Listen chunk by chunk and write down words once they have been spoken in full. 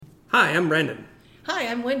Hi, I'm Brandon. Hi,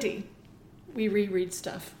 I'm Wendy. We reread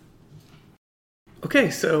stuff. Okay,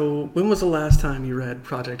 so when was the last time you read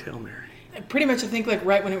Project Hail Mary? Pretty much, I think, like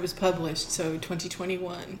right when it was published, so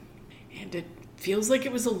 2021. And it feels like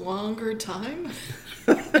it was a longer time.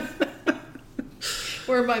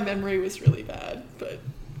 Where my memory was really bad, but...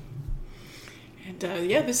 And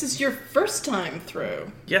this is your first time through.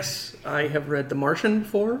 Yes, I have read The Martian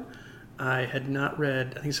before. I had not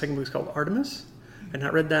read, I think the second book is called Artemis. I had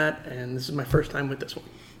not read that, and this is my first time with this one.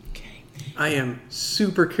 Okay. I am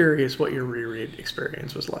super curious what your reread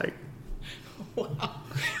experience was like. Wow.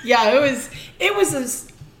 Yeah, it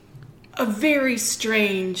was a very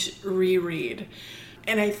strange reread.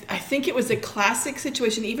 And I think it was a classic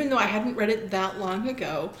situation, even though I hadn't read it that long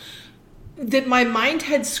ago, that my mind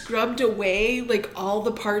had scrubbed away like all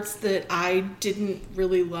the parts that I didn't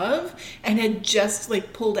really love and had just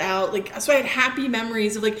like pulled out, like, so I had happy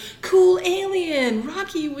memories of like cool alien,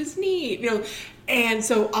 Rocky was neat, and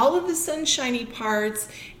so all of the sunshiny parts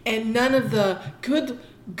and none of the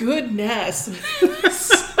goodness.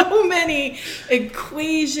 So many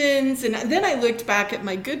equations. And then I looked back at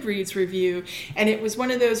my Goodreads review, and it was one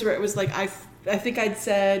of those where it was like, I think I'd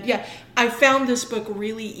said, I found this book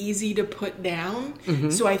really easy to put down.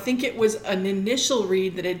 Mm-hmm. So I think it was an initial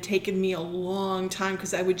read that had taken me a long time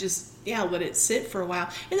because I would just, let it sit for a while.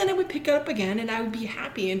 And then I would pick it up again and I would be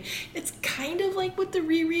happy. And it's kind of like what the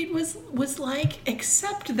reread was like,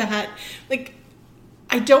 except that, like,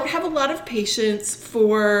 I don't have a lot of patience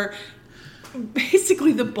for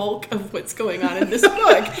basically the bulk of what's going on in this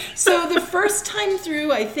book. So the first time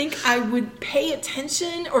through, I think I would pay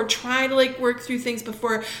attention or try to like work through things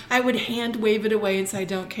before I would hand wave it away and say I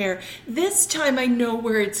don't care. This time I know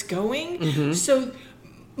where it's going. Mm-hmm. So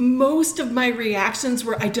most of my reactions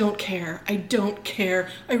were I don't care. I don't care.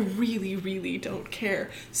 I really, really don't care.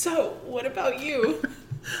 So what about you?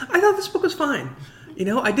 I thought this book was fine.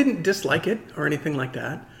 I didn't dislike it or anything like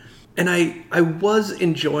that. And I was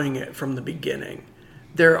enjoying it from the beginning.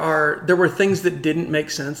 There were things that didn't make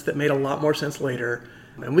sense that made a lot more sense later.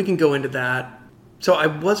 And we can go into that. So I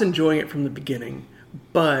was enjoying it from the beginning.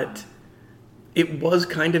 But it was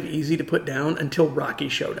kind of easy to put down until Rocky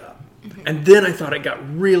showed up. Mm-hmm. And then I thought it got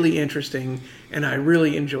really interesting. And I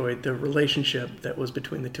really enjoyed the relationship that was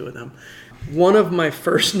between the two of them. One of my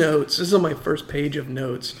first notes, this is on my first page of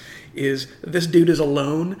notes, is this dude is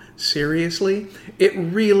alone, seriously. It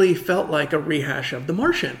really felt like a rehash of The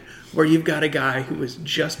Martian, where you've got a guy who is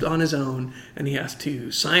just on his own and he has to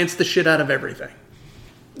science the shit out of everything.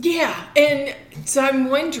 Yeah, and so I'm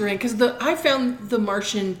wondering, because I found The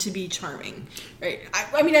Martian to be charming, right?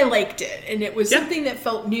 I mean, I liked it, and it was something that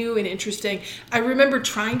felt new and interesting. I remember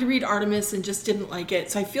trying to read Artemis and just didn't like it,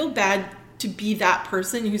 so I feel bad to be that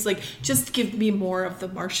person who's like, just give me more of The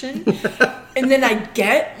Martian. And then I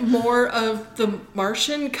get more of The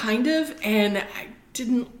Martian, kind of, and I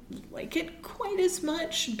didn't like it quite as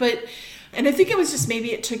much. And I think it was just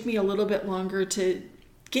maybe it took me a little bit longer to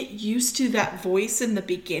get used to that voice in the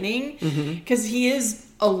beginning, because he is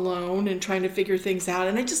alone and trying to figure things out.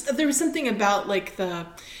 And there was something about like the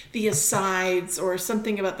asides or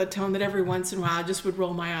something about the tone that every once in a while I just would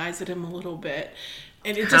roll my eyes at him a little bit.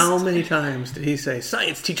 And how many times did he say,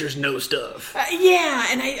 science teachers know stuff?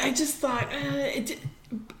 And I just thought,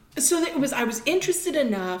 so I was interested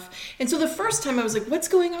enough. And so the first time I was like, what's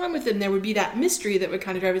going on with it? And there would be that mystery that would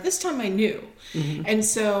kind of drive it. This time I knew. Mm-hmm. And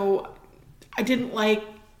so I didn't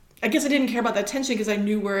care about that tension because I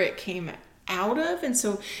knew where it came out of. And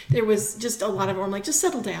so there was just a lot of it where I'm like, just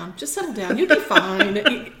settle down, you'll be fine.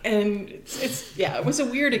 And it was a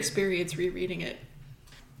weird experience rereading it.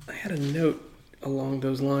 I had a note along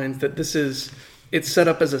those lines that it's set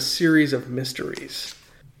up as a series of mysteries.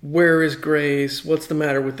 Where is Grace? What's the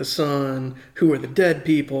matter with the sun? Who are the dead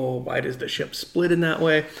people? Why does the ship split in that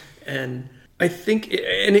way? And I think,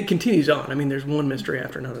 and it continues on. I mean, there's one mystery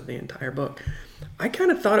after another the entire book. I kind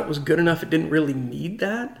of thought it was good enough. It didn't really need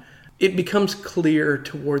that. It becomes clear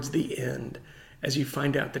towards the end as you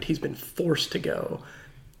find out that he's been forced to go.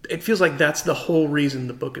 It feels like that's the whole reason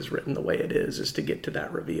the book is written the way it is to get to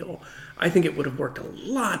that reveal. I think it would have worked a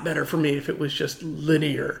lot better for me if it was just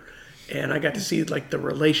linear. And I got to see like the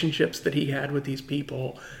relationships that he had with these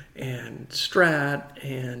people, and Strat,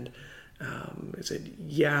 and is it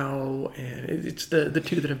Yao, and it's the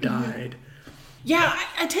two that have died. Yeah,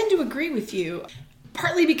 I tend to agree with you.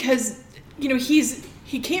 Partly because, he's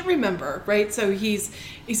he can't remember, right? So he's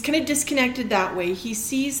kind of disconnected that way. He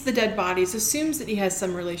sees the dead bodies, assumes that he has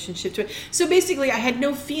some relationship to it. So basically, I had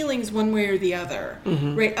no feelings one way or the other,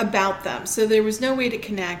 right, about them. So there was no way to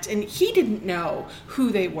connect, and he didn't know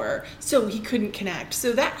who they were, so he couldn't connect.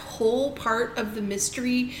 So that whole part of the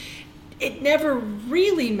mystery, it never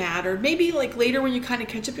really mattered. Maybe like later when you kind of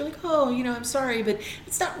catch up, you're like, oh, I'm sorry, but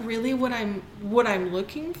it's not really what I'm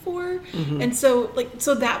looking for. And so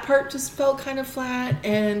that part just felt kind of flat.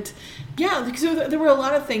 And yeah, so there were a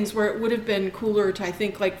lot of things where it would have been cooler to, I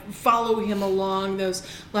think, like follow him along those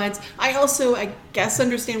lines. I also, I guess,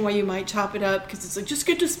 understand why you might chop it up, because it's like, just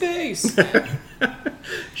get to space.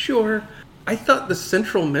 Sure. I thought the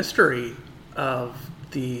central mystery of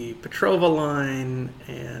the Petrova line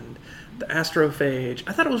and the astrophage,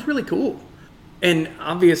 I thought it was really cool. And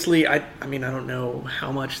obviously, I mean, I don't know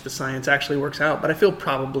how much the science actually works out, but I feel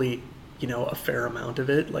probably, a fair amount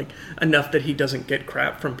of it, like enough that he doesn't get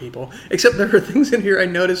crap from people. Except there are things in here I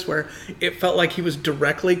noticed where it felt like he was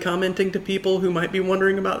directly commenting to people who might be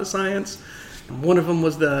wondering about the science. One of them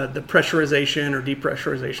was the pressurization or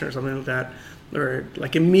depressurization or something like that. Or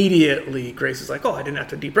like immediately Grace is like, oh, I didn't have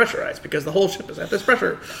to depressurize because the whole ship is at this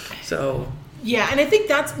pressure. So yeah, and I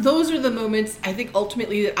think those are the moments, I think,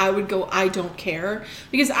 ultimately that I would go, I don't care,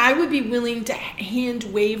 because I would be willing to hand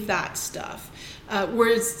wave that stuff.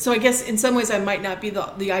 So I guess in some ways I might not be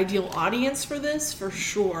the ideal audience for this, for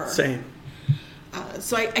sure. Same.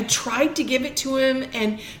 So I tried to give it to him,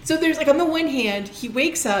 and so there's like, on the one hand, he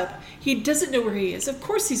wakes up, he doesn't know where he is. Of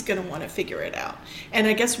course he's going to want to figure it out. And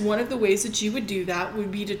I guess one of the ways that you would do that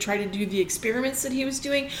would be to try to do the experiments that he was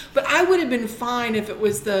doing. But I would have been fine if it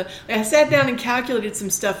was I sat down and calculated some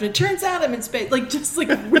stuff, and it turns out I'm in space. Like, just like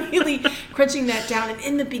really crunching that down. And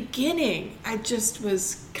in the beginning, I just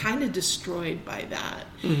was kind of destroyed by that.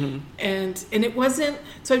 And it wasn't,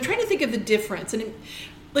 so I'm trying to think of the difference. And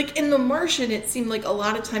like in The Martian, it seemed like a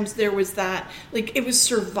lot of times there was that, like, it was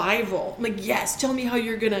survival. Like, yes, tell me how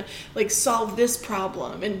you're going to, like, solve this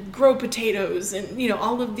problem and grow potatoes and,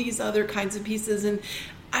 all of these other kinds of pieces. And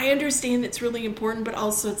I understand it's really important, but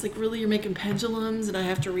also it's like, really, you're making pendulums and I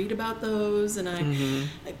have to read about those. And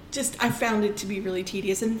I found it to be really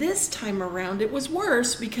tedious. And this time around, it was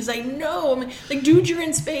worse because I know, like, dude, you're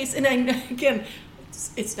in space. And I know, again,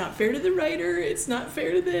 it's not fair to the writer. It's not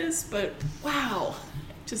fair to this, but wow.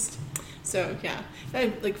 So yeah,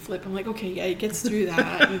 I like flip. I'm like, okay, yeah, he gets through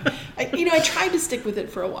that. And I tried to stick with it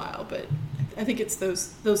for a while, but I think it's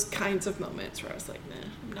those kinds of moments where I was like,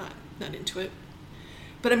 nah, I'm not into it.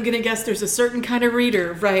 But I'm gonna guess there's a certain kind of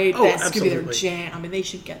reader, right? Oh, that's absolutely. gonna be their jam, and they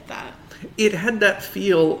should get that. It had that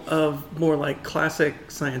feel of more like classic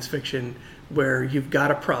science fiction, where you've got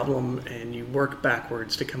a problem and you work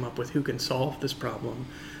backwards to come up with who can solve this problem,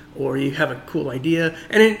 or you have a cool idea.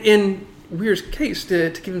 And in Weir's case, to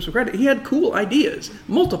give him some credit, he had cool ideas,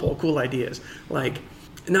 multiple cool ideas, like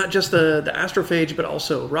not just the astrophage, but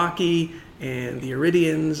also Rocky and the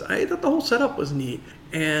Iridians. I thought the whole setup was neat,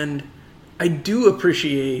 and I do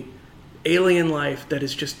appreciate alien life that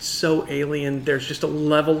is just so alien. There's just a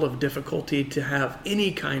level of difficulty to have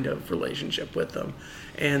any kind of relationship with them,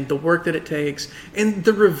 and the work that it takes, and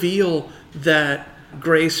the reveal that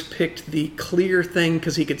Grace picked the clear thing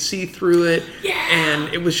because he could see through it. Yeah.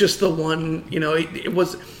 And it was just the one, it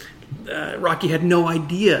was, Rocky had no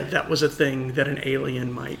idea that was a thing that an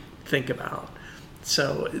alien might think about.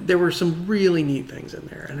 So there were some really neat things in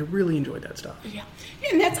there, and I really enjoyed that stuff. Yeah,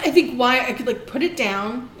 and that's, I think, why I could, like, put it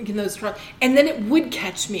down in those, and then it would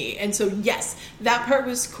catch me. And so, yes, that part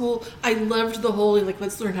was cool. I loved the whole, like,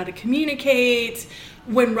 let's learn how to communicate.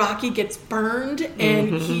 When Rocky gets burned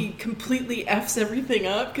and he completely F's everything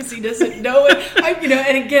up because he doesn't know it.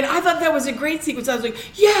 And again, I thought that was a great sequence. I was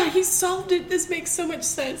like, yeah, he solved it. This makes so much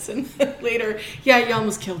sense. And then later, yeah, he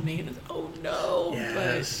almost killed me. And I was, oh no.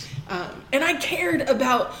 Yes. But, and I cared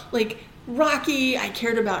about, like, Rocky. I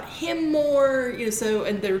cared about him more,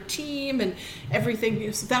 and their team and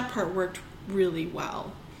everything. So that part worked really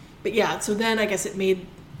well. But yeah, so then I guess it made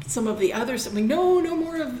some of the others something. No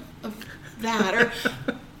more of that, or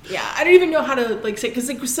yeah, I don't even know how to, like, say, because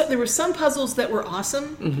there were some puzzles that were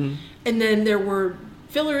awesome, and then there were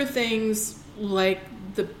filler things like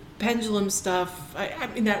the pendulum stuff. I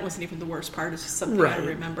mean, that wasn't even the worst part. It's just something I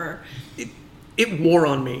remember. It wore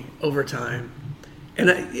on me over time, and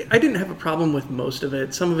I didn't have a problem with most of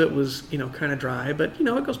it. Some of it was kind of dry, but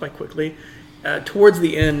it goes by quickly. Towards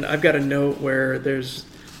the end, I've got a note where there's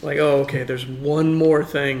like, oh, okay, there's one more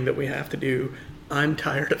thing that we have to do. I'm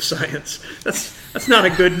tired of science. That's not a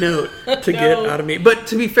good note to get out of me. But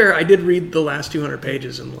to be fair, I did read the last 200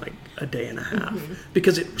 pages in like a day and a half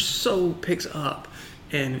because it so picks up.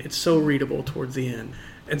 and it's so readable towards the end.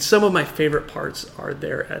 And some of my favorite parts are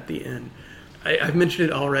there at the end. I've mentioned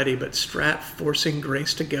it already, but Strat forcing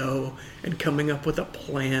Grace to go and coming up with a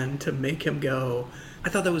plan to make him go, I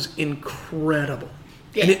thought that was incredible.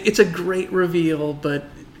 Yeah. And it's a great reveal, but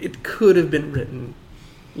it could have been written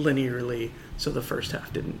linearly so the first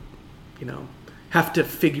half didn't, have to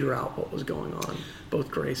figure out what was going on,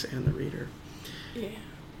 both Grace and the reader. Yeah.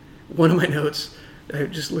 One of my notes,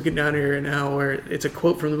 I'm just looking down here now, where it's a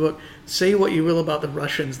quote from the book, "Say what you will about the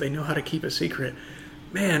Russians, they know how to keep a secret."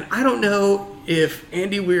 Man, I don't know if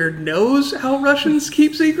Andy Weir knows how Russians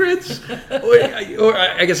keep secrets, or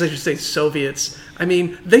I guess I should say Soviets. I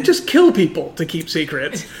mean, they just kill people to keep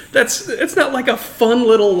secrets. It's not like a fun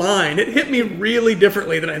little line. It hit me really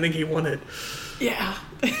differently than I think he wanted. Yeah.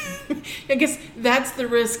 I guess that's the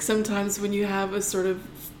risk sometimes when you have a sort of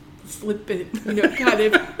flippant, kind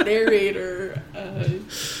of narrator.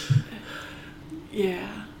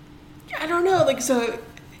 Yeah. I don't know. So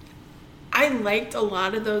I liked a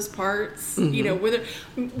lot of those parts,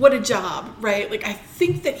 what a job, right? I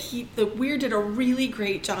think that Weir did a really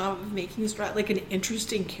great job of making Strat an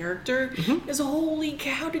interesting character. Because holy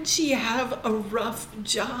cow, did she have a rough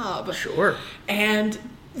job. Sure. And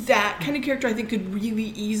that kind of character I think could really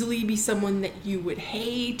easily be someone that you would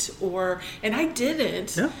hate and I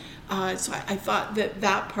didn't. Yeah. So I thought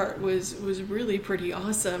that part was really pretty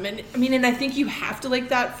awesome. And I think you have to like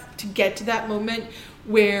that to get to that moment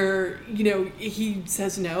where, he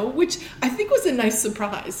says no, which I think was a nice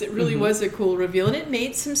surprise. It really was a cool reveal, and it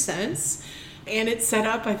made some sense. And it set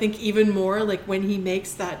up, I think, even more when he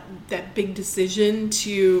makes that big decision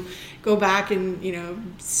to go back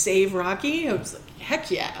and, save Rocky. I was like, heck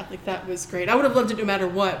yeah. That was great. I would have loved it no matter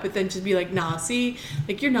what, but then just be like, nah, see,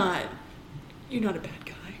 you're not a bad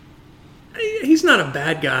guy. He's not a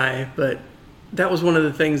bad guy, but that was one of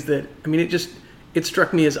the things that, it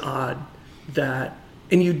struck me as odd that,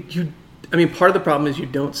 and part of the problem is you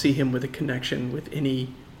don't see him with a connection with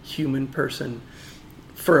any human person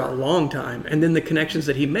for a long time. And then the connections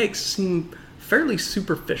that he makes seem fairly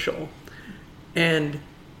superficial. And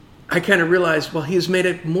I kind of realized, well, he has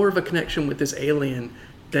made more of a connection with this alien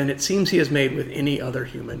than it seems he has made with any other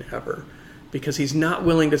human ever. Because he's not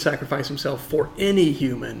willing to sacrifice himself for any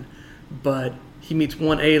human, but he meets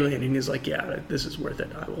one alien and he's like, yeah, this is worth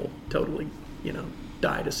it. I will totally,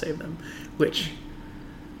 die to save them. Which,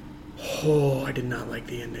 I did not like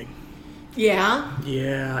the ending. Yeah?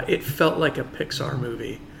 Yeah, it felt like a Pixar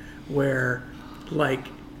movie where,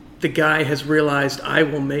 the guy has realized, I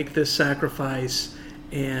will make this sacrifice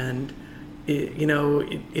and,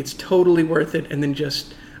 it's totally worth it, and then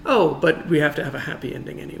just, but we have to have a happy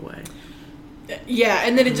ending anyway. Yeah,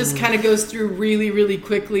 and then it just kind of goes through really, really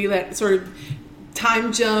quickly, that sort of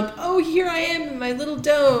time jump. Oh, here I am in my little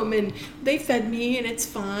dome, and they fed me, and it's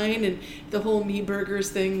fine, and the whole Me Burgers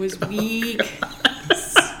thing was weak.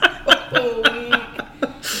 So weak.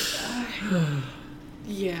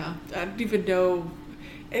 Yeah, I don't even know.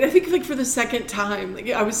 And I think, for the second time,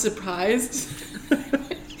 I was surprised.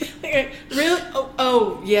 Really?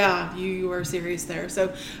 Oh, yeah, you are serious there.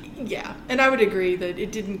 So, yeah, and I would agree that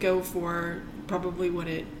it didn't go for probably what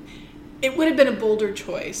it would have been a bolder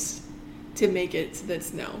choice to make it so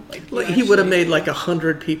that's no. He would have made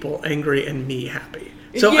 100 people angry and me happy.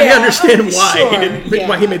 So yeah, I understand why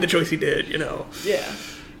why he made the choice he did, Yeah.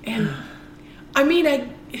 And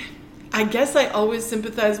I guess I always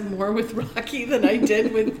sympathize more with Rocky than I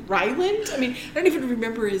did with Ryland. I don't even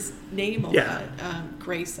remember his name a lot.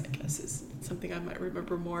 Grace, I guess, is something I might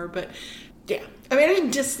remember more. But yeah, I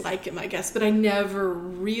didn't dislike him, I guess, but I never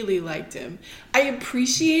really liked him. I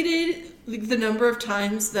appreciated the number of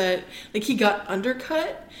times that he got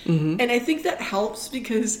undercut, and I think that helps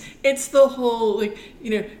because it's the whole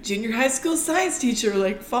junior high school science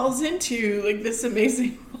teacher falls into this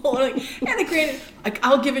amazing role, and granted,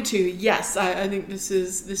 I'll give it to you. Yes, I think this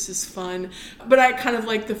is fun, but I kind of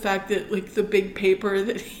like the fact that the big paper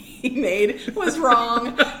that he made was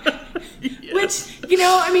wrong. Yes. Which,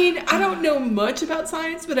 I don't know much about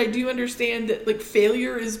science, but I do understand that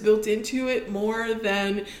failure is built into it more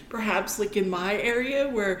than perhaps in my area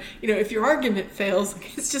where, if your argument fails,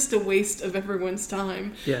 it's just a waste of everyone's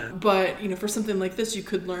time. Yeah. But, for something like this, you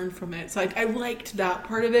could learn from it. So I liked that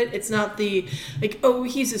part of it. It's not the,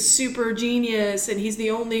 he's a super genius and he's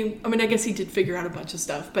the only, I guess he did figure out a bunch of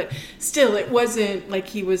stuff, but still it wasn't like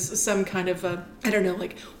he was some kind of a,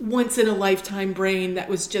 once in a lifetime brain that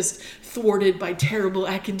was just thwarted by terrible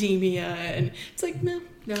academia, and it's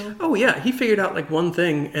no. Oh yeah, he figured out one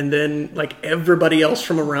thing, and then everybody else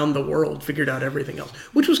from around the world figured out everything else,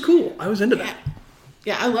 which was cool. I was into that.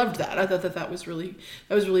 Yeah, I loved that. I thought that was really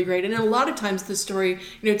great. And a lot of times the story,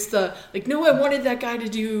 it's the like, no, I wanted that guy to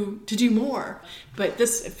do more, but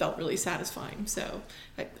this, it felt really satisfying. So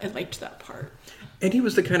I liked that part. And he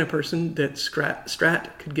was the kind of person that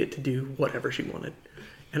Strat could get to do whatever she wanted.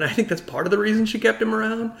 And I think that's part of the reason she kept him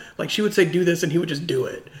around. Like, she would say, do this, and he would just do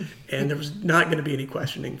it. And there was not going to be any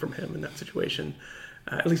questioning from him in that situation.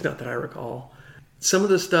 At least not that I recall. Some of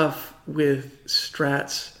the stuff with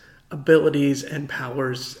Strat's abilities and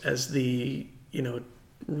powers as the,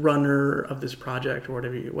 runner of this project, or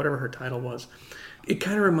whatever her title was, it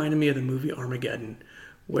kind of reminded me of the movie Armageddon,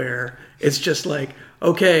 where it's just like,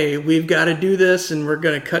 okay, we've got to do this, and we're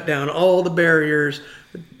going to cut down all the barriers.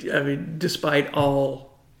 I mean, despite all,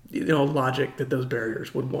 logic that those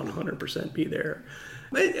barriers would 100% be there.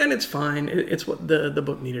 And it's fine. It's what the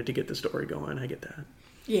book needed to get the story going. I get that.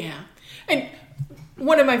 Yeah. And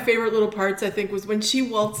one of my favorite little parts, I think, was when she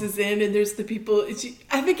waltzes in and there's the people.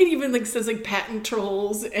 I think it even says patent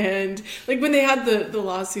trolls, and when they had the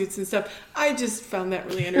lawsuits and stuff. I just found that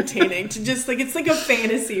really entertaining. To just it's like a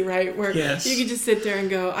fantasy, right? Where yes. You can just sit there and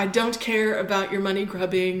go, I don't care about your money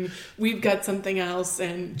grubbing. We've got something else,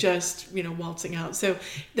 and just waltzing out. So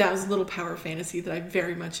that was a little power fantasy that I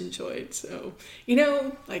very much enjoyed. So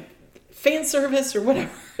fan service or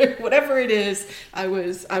whatever it is, I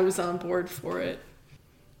was on board for it.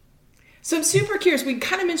 So I'm super curious. We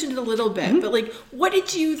kind of mentioned it a little bit, but what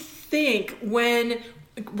did you think when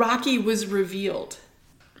Rocky was revealed?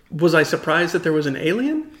 Was I surprised that there was an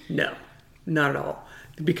alien? No, not at all.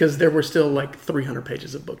 Because there were still 300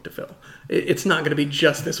 pages of book to fill. It's not going to be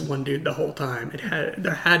just this one dude the whole time.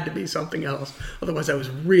 There had to be something else. Otherwise, I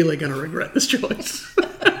was really going to regret this choice.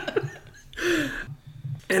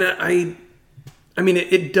 And I mean,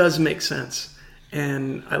 it does make sense.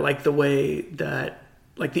 And I like the way that,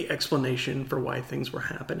 the explanation for why things were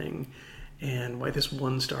happening and why this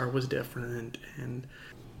one star was different. And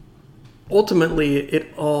ultimately,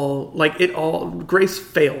 Grace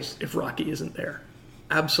fails if Rocky isn't there.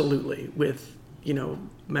 Absolutely. With,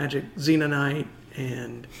 magic Xenonite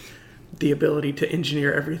and the ability to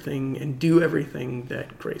engineer everything and do everything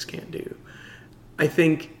that Grace can't do. I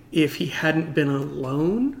think if he hadn't been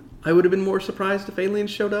alone, I would have been more surprised if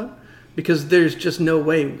aliens showed up, because there's just no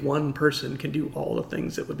way one person can do all the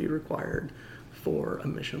things that would be required for a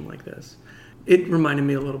mission like this. It reminded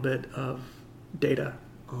me a little bit of Data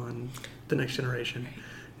on The Next Generation.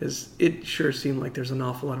 It sure seemed like there's an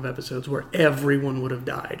awful lot of episodes where everyone would have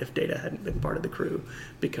died if Data hadn't been part of the crew,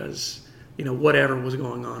 because whatever was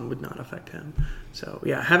going on would not affect him. So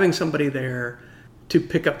yeah, having somebody there to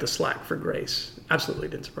pick up the slack for Grace absolutely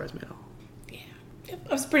didn't surprise me at all.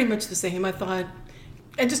 I was pretty much the same.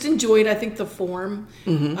 I just enjoyed, I think, the form.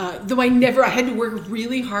 Mm-hmm. Though I had to work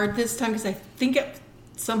really hard this time, because I think at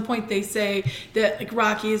some point they say that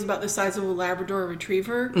Rocky is about the size of a Labrador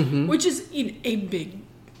Retriever, mm-hmm. which is a big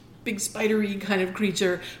spidery kind of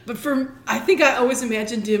creature. But I think I always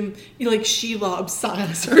imagined him, Shelob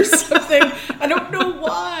size or something. I don't know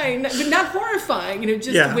why, but not horrifying.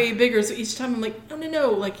 Just way bigger. So each time I'm like,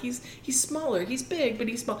 no, he's smaller. He's big, but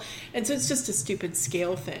he's small. And so it's just a stupid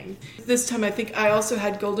scale thing. This time I think I also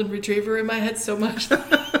had Golden Retriever in my head so much.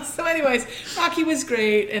 So anyways, Rocky was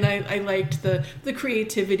great, and I liked the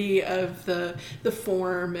creativity of the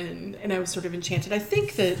form, and I was sort of enchanted. I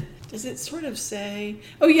think that. Does it sort of say...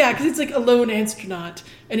 Oh, yeah, because it's a lone astronaut,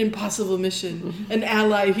 an impossible mission, mm-hmm. an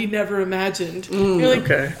ally he never imagined. You're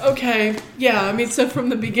okay. Yeah, I mean, so from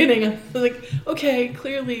the beginning, I was okay,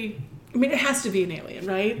 clearly... I mean, it has to be an alien,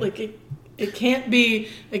 right? It can't be,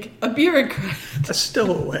 a bureaucrat. A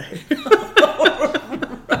stowaway.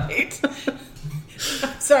 Right.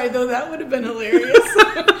 Sorry, though, that would have been hilarious.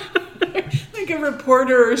 A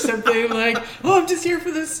reporter or something, I'm just here for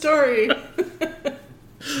this story.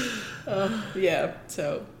 Yeah,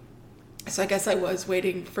 so I guess I was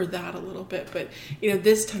waiting for that a little bit, but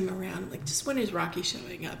this time around, just when is Rocky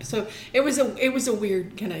showing up? So it was a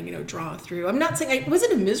weird kind of draw through. I'm not saying it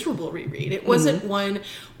wasn't a miserable reread. It wasn't mm-hmm. one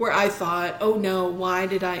where I thought, oh no, why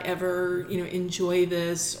did I ever enjoy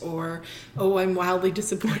this, or oh, I'm wildly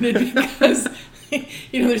disappointed because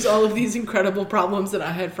there's all of these incredible problems that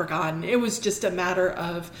I had forgotten. It was just a matter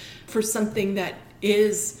of, for something that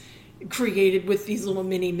is created with these little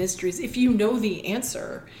mini mysteries, if you know the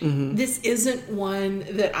answer, mm-hmm. this isn't one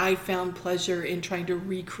that I found pleasure in trying to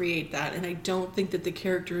recreate that. And I don't think that the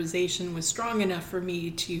characterization was strong enough for me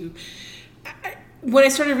to... When I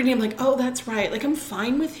started reading, I'm like, oh, that's right. I'm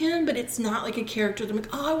fine with him, but it's not a character that I'm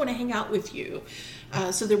oh, I want to hang out with you.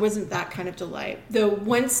 So there wasn't that kind of delight. Though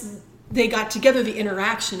once they got together, the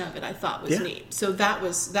interaction of it I thought was neat. So that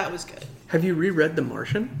was good. Have you reread The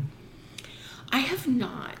Martian? I have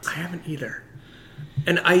not. I haven't either.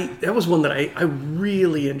 And that was one that I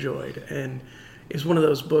really enjoyed. And it's one of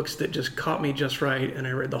those books that just caught me just right. And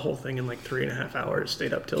I read the whole thing in like 3.5 hours,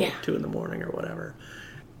 stayed up till 2 a.m. or whatever.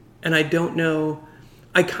 And I don't know,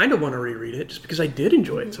 I kind of want to reread it just because I did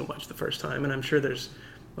enjoy it so much the first time. And I'm sure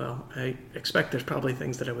I expect there's probably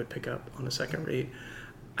things that I would pick up on a second read.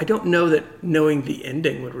 I don't know that knowing the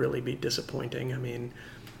ending would really be disappointing. I mean,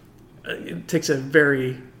 it takes a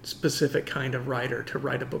very specific kind of writer to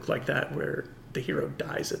write a book like that where the hero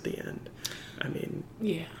dies at the end. I mean,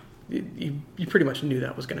 yeah, you pretty much knew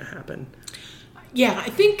that was going to happen. Yeah, I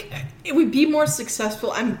think it would be more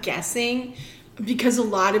successful, I'm guessing, because a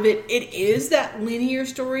lot of it is that linear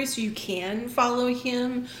story, so you can follow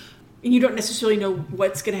him, and you don't necessarily know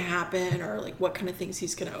what's going to happen or like what kind of things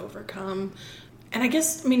he's going to overcome. And I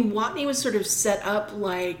guess, I mean, Watney was sort of set up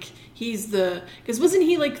like he's because wasn't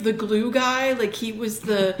he like the glue guy? Like he was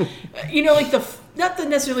the, like not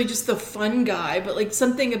necessarily just the fun guy, but like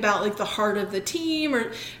something about like the heart of the team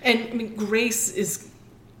and I mean, Grace is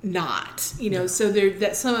not, so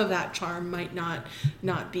that some of that charm might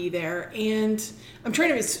not be there. And I'm trying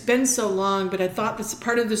to, it's been so long, but I thought this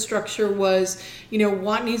part of the structure was,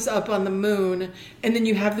 Watney's up on the moon, and then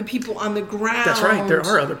you have the people on the ground. That's right. There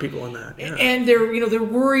are other people in that. Yeah. And they're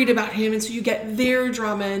worried about him, and so you get their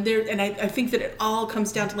drama and I think that it all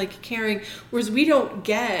comes down to like caring, whereas we don't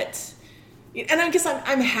get. And I guess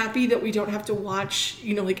I'm happy that we don't have to watch,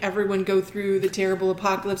 like everyone go through the terrible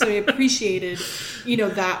apocalypse. I appreciated,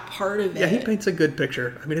 that part of it. Yeah, he paints a good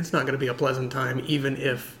picture. I mean, it's not going to be a pleasant time, even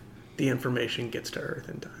if the information gets to Earth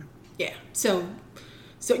in time. Yeah. So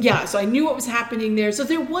I knew what was happening there. So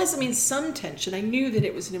there was, some tension. I knew that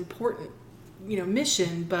it was an important,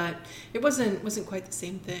 mission, but it wasn't quite the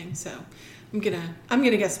same thing. So I'm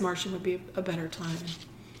gonna guess Martian would be a better time.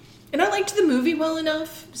 And I liked the movie well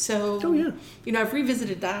enough, so, I've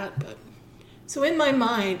revisited that, but, so in my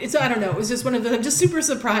mind, I don't know, it was just one of the, I'm just super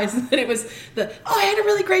surprised that it was I had a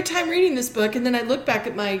really great time reading this book, and then I look back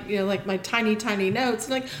at my, my tiny, tiny notes,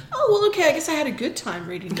 and okay, I guess I had a good time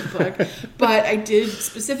reading the book, but I did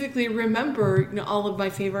specifically remember, all of my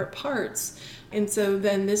favorite parts. And so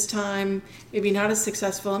then this time, maybe not as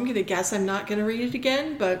successful. I'm going to guess I'm not going to read it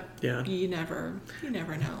again, but you never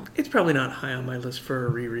know. It's probably not high on my list for a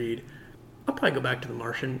reread. I'll probably go back to The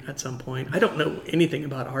Martian at some point. I don't know anything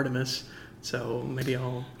about Artemis, so maybe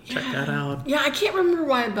I'll check that out. Yeah, I can't remember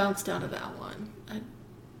why I bounced out of that one.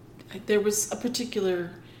 There was a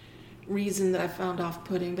particular reason that I found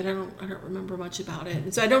off-putting, but I don't remember much about it,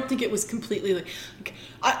 and so I don't think it was completely like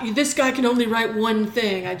this guy can only write one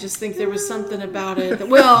thing. I just think there was something about it that,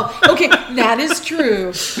 well, okay, that is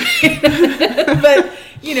true, but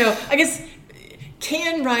I guess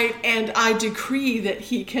can write and I decree that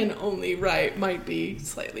he can only write might be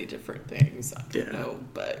slightly different things. I don't know,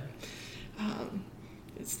 but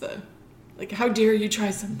it's how dare you try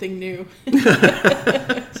something new?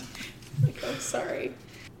 Oh, sorry.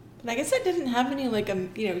 But I guess I didn't have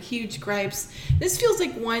any huge gripes. This feels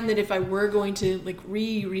like one that if I were going to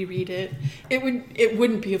reread it, it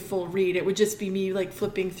wouldn't be a full read. It would just be me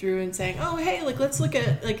flipping through and saying, oh hey, let's look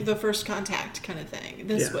at the First Contact kind of thing.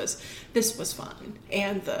 This was fun,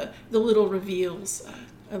 and the little reveals.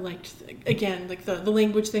 I liked again the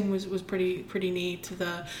language thing was pretty neat.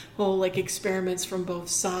 The whole experiments from both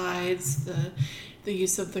sides. The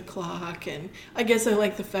use of the clock, and I guess I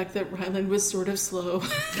like the fact that Ryland was sort of slow.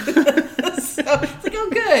 So it's oh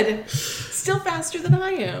good. Still faster than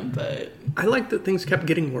I am, but... I like that things kept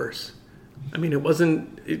getting worse. I mean,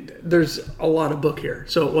 there's a lot of book here,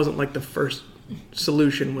 so it wasn't like the first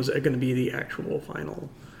solution was going to be the actual final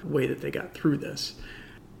way that they got through this.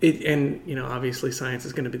 Obviously science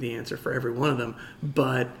is going to be the answer for every one of them,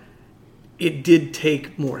 but it did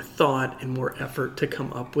take more thought and more effort to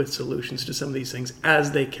come up with solutions to some of these things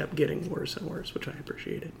as they kept getting worse and worse, which I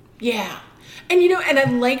appreciated. Yeah. And, and I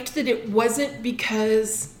liked that it wasn't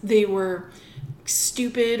because they were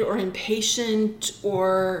stupid or impatient,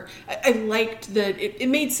 or I liked that it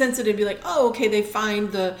made sense that it'd be oh, okay, they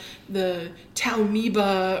find the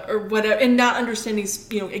Taumiba or whatever, and not understanding,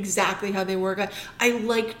 exactly how they work. I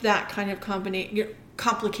liked that kind of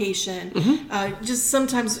complication. Mm-hmm. Just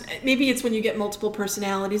sometimes maybe it's when you get multiple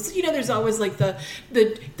personalities, there's always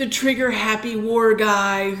the trigger happy war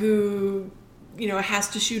guy who has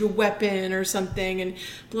to shoot a weapon or something and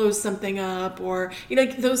blows something up, or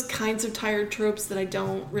those kinds of tired tropes that I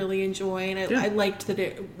don't really enjoy, and I liked that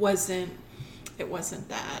it wasn't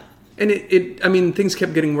that. And things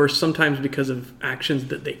kept getting worse sometimes because of actions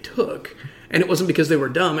that they took, and it wasn't because they were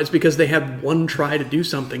dumb. It's because they had one try to do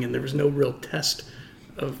something and there was no real test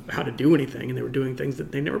of how to do anything, and they were doing things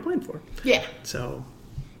that they never planned for. Yeah. So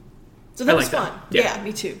I that was like fun. that. Yeah,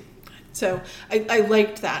 me too. So I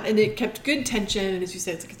liked that, and it kept good tension. And as you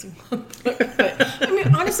said, it's a long book. But I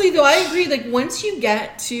mean, honestly, though, I agree. Like once you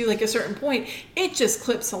get to like a certain point, it just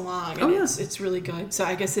clips along, and it's really good. So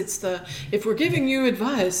I guess it's if we're giving you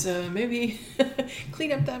advice, maybe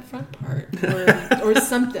clean up that front part or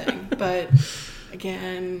something. But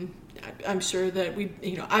again, I'm sure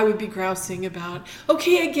that I would be grousing about,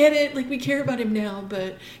 okay, I get it, like we care about him now,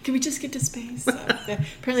 but can we just get to space?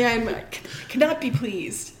 Apparently I cannot be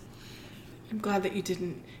pleased. I'm glad that you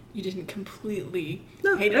didn't completely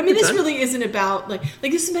hate it. I mean, this really isn't about like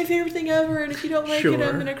this is my favorite thing ever, and if you don't like it,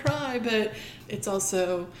 I'm gonna cry. But it's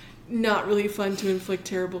also not really fun to inflict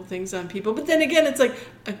terrible things on people. But then again, it's like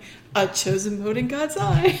a chosen mode in God's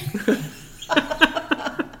eye.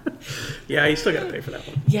 Yeah, you still got to pay for that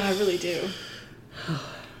one. Yeah, I really do.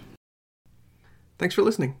 Thanks for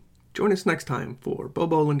listening. Join us next time for Beau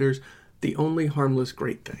Bollander's The Only Harmless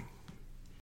Great Thing.